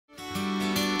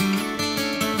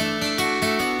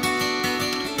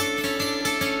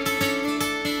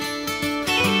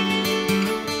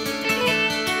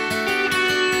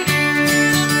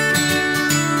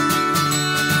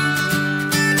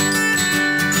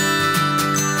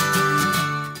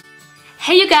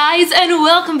Hey you guys, and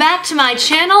welcome back to my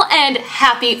channel and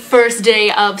happy first day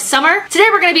of summer. Today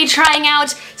we're going to be trying out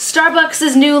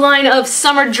Starbucks' new line of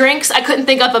summer drinks. I couldn't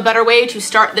think of a better way to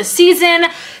start the season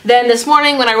than this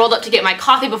morning when I rolled up to get my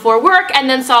coffee before work and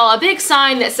then saw a big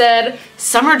sign that said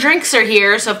summer drinks are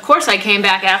here, so of course I came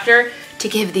back after to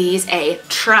give these a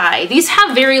try. These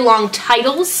have very long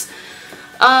titles.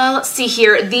 Let's see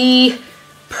here. The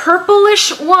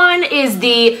purplish one is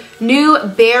the new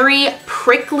berry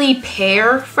prickly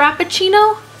pear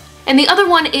frappuccino, and the other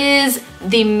one is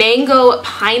the mango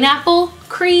pineapple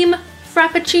cream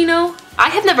frappuccino. I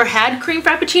have never had cream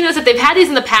frappuccinos. If they've had these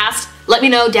in the past, let me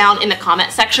know down in the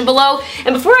comment section below.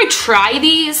 And before I try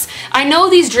these, I know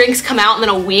these drinks come out and then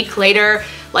a week later,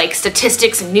 like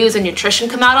statistics and news and nutrition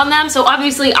come out on them. So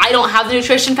obviously I don't have the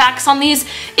nutrition facts on these.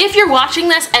 If you're watching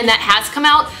this and that has come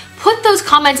out, put those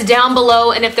comments down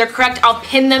below, and if they're correct, I'll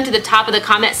pin them to the top of the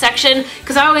comment section,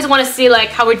 because I always want to see like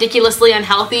how ridiculously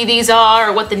unhealthy these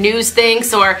are, or what the news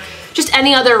thinks, or just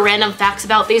any other random facts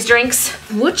about these drinks.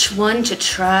 Which one to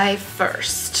try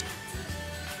first?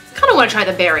 I kind of want to try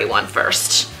the berry one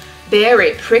first.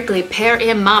 Berry prickly pear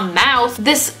in my mouth.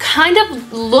 This kind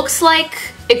of looks like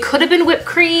it could have been whipped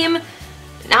cream.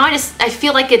 Now I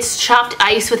feel like it's chopped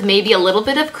ice with maybe a little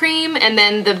bit of cream, and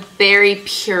then the berry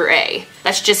puree.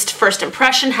 That's just first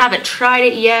impression, haven't tried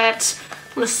it yet.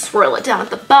 I'm gonna swirl it down at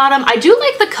the bottom. I do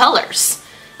like the colors.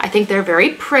 I think they're very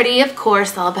pretty, of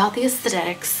course, all about the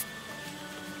aesthetics.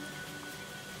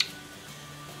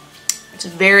 It's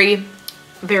very,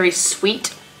 very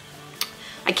sweet.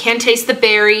 I can taste the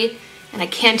berry, and I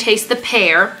can taste the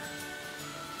pear.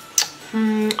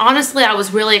 Honestly, I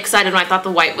was really excited when I thought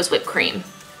the white was whipped cream.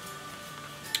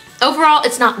 Overall,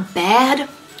 it's not bad.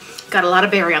 Got a lot of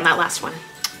berry on that last one.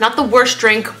 Not the worst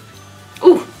drink.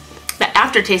 Ooh, that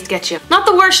aftertaste gets you. Not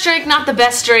the worst drink, not the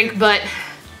best drink, but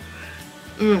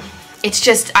it's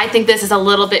just, I think this is a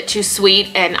little bit too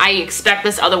sweet, and I expect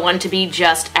this other one to be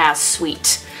just as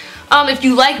sweet. If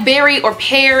you like berry or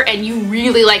pear and you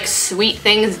really like sweet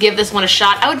things, give this one a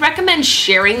shot. I would recommend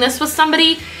sharing this with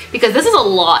somebody, because this is a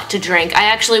lot to drink. I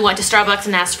actually went to Starbucks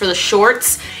and asked for the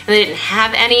shorts, and they didn't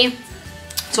have any.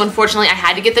 So unfortunately I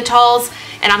had to get the talls,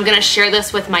 and I'm gonna share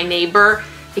this with my neighbor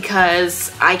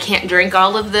because I can't drink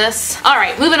all of this. All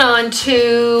right, moving on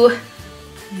to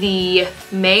the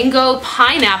mango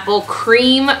pineapple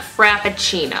cream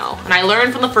frappuccino. And I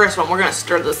learned from the first one, we're gonna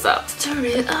stir this up. Stir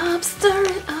it up, stir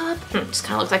it up. Just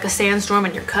kind of looks like a sandstorm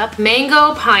in your cup.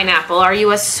 Mango pineapple, are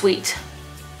you as sweet?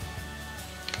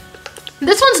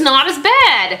 This one's not as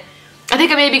bad. I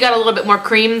think I maybe got a little bit more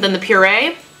cream than the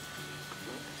puree.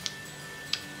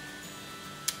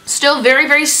 Still very,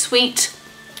 very sweet.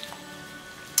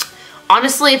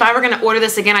 Honestly, if I were gonna order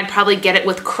this again, I'd probably get it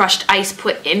with crushed ice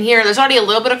put in here. There's already a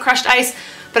little bit of crushed ice,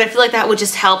 but I feel like that would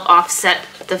just help offset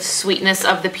the sweetness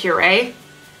of the puree.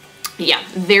 Yeah,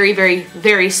 very, very,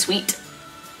 very sweet.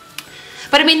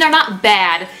 But I mean, they're not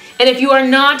bad. And if you are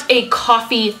not a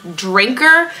coffee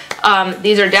drinker,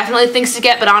 these are definitely things to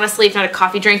get, but honestly, if you're not a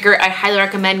coffee drinker, I highly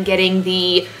recommend getting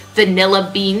the vanilla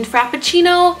bean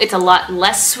frappuccino. It's a lot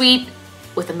less sweet,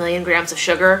 with 1,000,000 grams of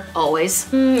sugar, always.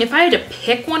 If I had to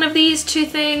pick one of these two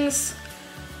things,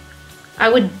 I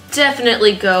would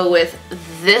definitely go with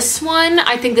this one.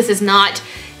 I think this is not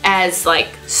as like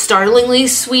startlingly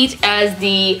sweet as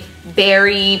the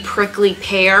berry prickly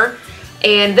pear.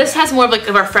 And this has more of like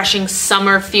a refreshing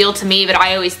summer feel to me, but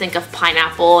I always think of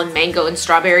pineapple and mango and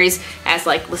strawberries as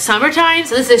like the summertime,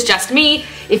 so this is just me.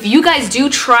 If you guys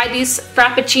do try these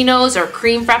frappuccinos or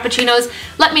cream frappuccinos,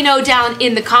 let me know down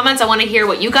in the comments. I want to hear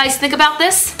what you guys think about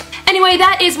this. Anyway,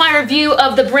 that is my review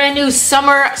of the brand new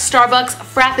summer Starbucks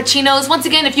Frappuccinos. Once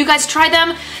again, if you guys try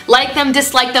them, like them,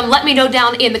 dislike them, let me know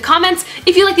down in the comments.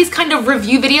 If you like these kind of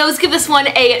review videos, give this one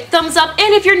a thumbs up.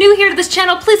 And if you're new here to this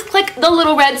channel, please click the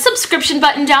little red subscription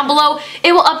button down below.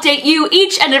 It will update you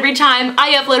each and every time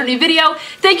I upload a new video.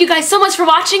 Thank you guys so much for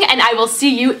watching, and I will see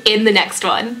you in the next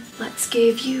one. Let's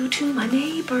give you to my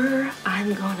neighbor.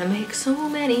 I'm gonna make so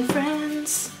many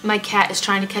friends. My cat is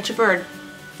trying to catch a bird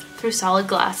through solid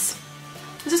glass.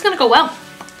 This is gonna go well.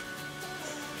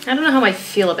 I don't know how I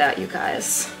feel about you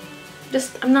guys.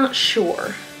 I'm not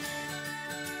sure.